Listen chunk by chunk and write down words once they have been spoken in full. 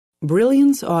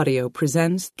Brilliance Audio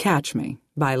presents Catch Me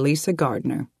by Lisa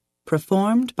Gardner,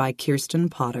 performed by Kirsten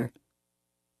Potter.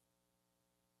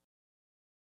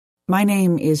 My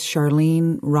name is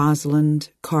Charlene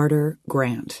Rosalind Carter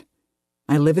Grant.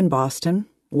 I live in Boston,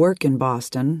 work in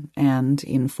Boston, and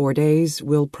in 4 days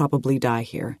will probably die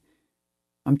here.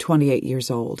 I'm 28 years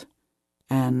old,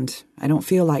 and I don't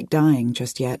feel like dying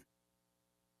just yet.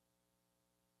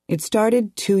 It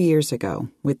started 2 years ago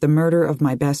with the murder of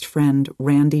my best friend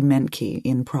Randy Menke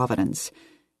in Providence.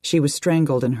 She was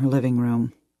strangled in her living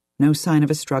room. No sign of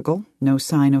a struggle, no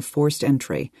sign of forced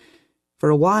entry. For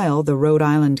a while, the Rhode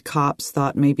Island cops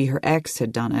thought maybe her ex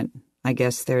had done it. I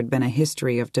guess there'd been a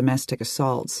history of domestic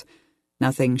assaults.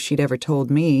 Nothing she'd ever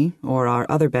told me or our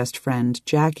other best friend,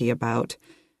 Jackie, about.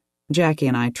 Jackie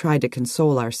and I tried to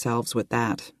console ourselves with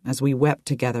that as we wept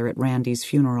together at Randy's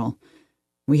funeral.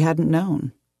 We hadn't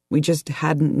known. We just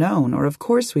hadn't known, or of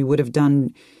course we would have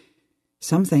done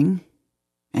something,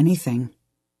 anything.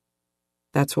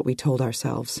 That's what we told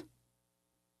ourselves.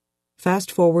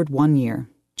 Fast forward 1 year,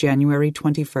 January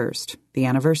 21st, the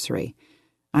anniversary.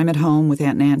 I'm at home with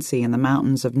Aunt Nancy in the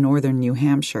mountains of northern New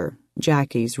Hampshire.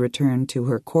 Jackie's returned to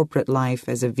her corporate life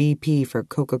as a VP for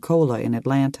Coca-Cola in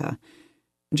Atlanta.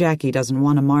 Jackie doesn't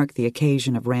want to mark the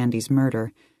occasion of Randy's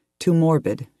murder. Too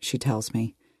morbid, she tells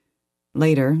me.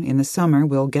 Later, in the summer,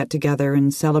 we'll get together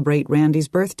and celebrate Randy's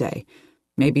birthday.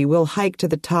 Maybe we'll hike to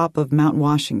the top of Mount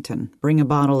Washington, bring a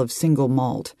bottle of single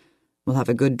malt. We'll have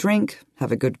a good drink, have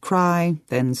a good cry,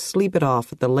 then sleep it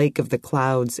off at the Lake of the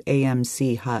Clouds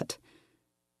AMC hut.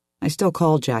 I still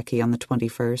call Jackie on the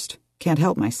 21st. Can't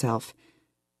help myself.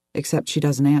 Except she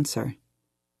doesn't answer.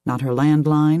 Not her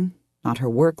landline, not her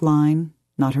work line,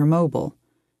 not her mobile.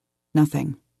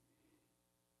 Nothing.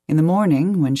 In the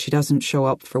morning, when she doesn't show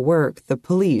up for work, the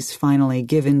police finally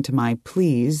give in to my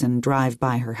pleas and drive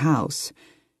by her house.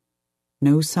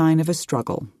 No sign of a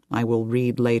struggle, I will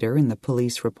read later in the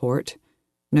police report.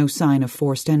 No sign of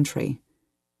forced entry.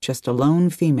 Just a lone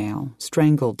female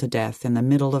strangled to death in the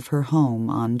middle of her home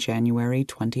on January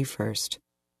 21st.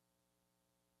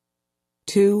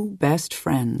 2 best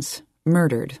friends,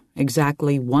 murdered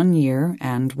exactly 1 year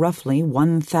and roughly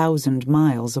 1,000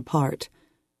 miles apart.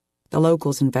 The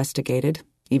locals investigated.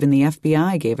 Even the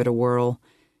FBI gave it a whirl.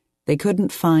 They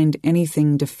couldn't find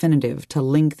anything definitive to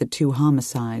link the 2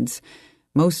 homicides,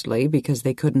 mostly because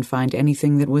they couldn't find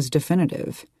anything that was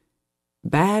definitive.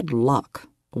 Bad luck,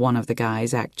 one of the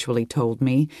guys actually told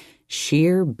me.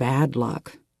 Sheer bad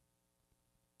luck.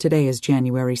 Today is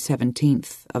January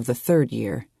 17th of the 3rd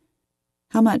year.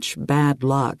 How much bad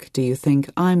luck do you think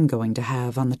I'm going to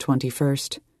have on the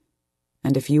 21st?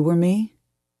 And if you were me?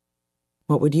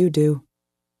 What would you do?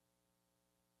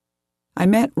 I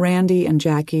met Randy and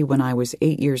Jackie when I was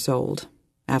 8 years old.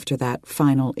 After that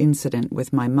final incident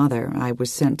with my mother, I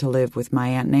was sent to live with my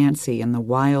Aunt Nancy in the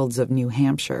wilds of New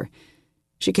Hampshire.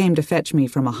 She came to fetch me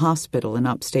from a hospital in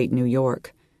upstate New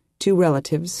York. 2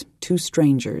 relatives, 2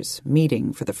 strangers,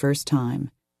 meeting for the first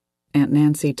time. Aunt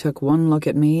Nancy took one look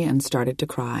at me and started to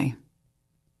cry.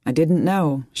 I didn't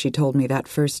know, she told me that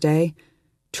first day.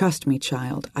 Trust me,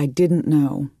 child, I didn't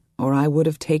know, or I would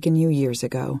have taken you years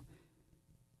ago.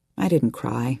 I didn't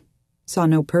cry, saw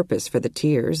no purpose for the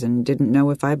tears, and didn't know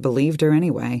if I believed her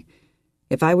anyway.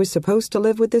 If I was supposed to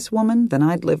live with this woman, then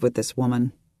I'd live with this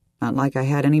woman. Not like I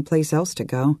had any place else to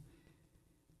go.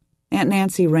 Aunt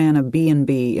Nancy ran a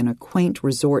B&B in a quaint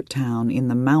resort town in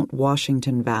the Mount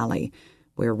Washington Valley,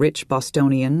 where rich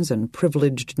Bostonians and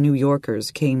privileged New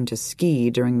Yorkers came to ski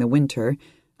during the winter,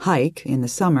 hike in the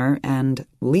summer, and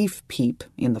leaf peep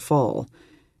in the fall.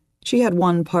 She had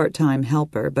 1 part-time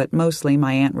helper, but mostly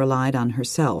my aunt relied on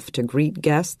herself to greet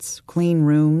guests, clean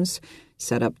rooms,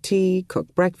 set up tea,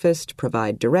 cook breakfast,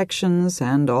 provide directions,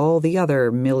 and all the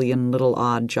other million little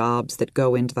odd jobs that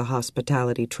go into the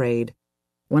hospitality trade.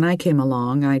 When I came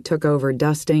along, I took over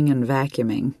dusting and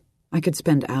vacuuming. I could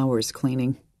spend hours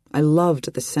cleaning. I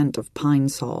loved the scent of pine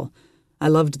sol. I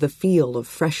loved the feel of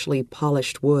freshly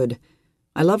polished wood.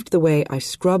 I loved the way I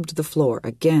scrubbed the floor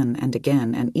again and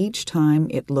again, and each time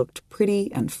it looked pretty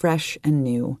and fresh and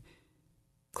new.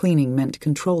 Cleaning meant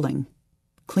controlling.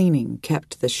 Cleaning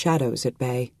kept the shadows at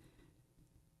bay.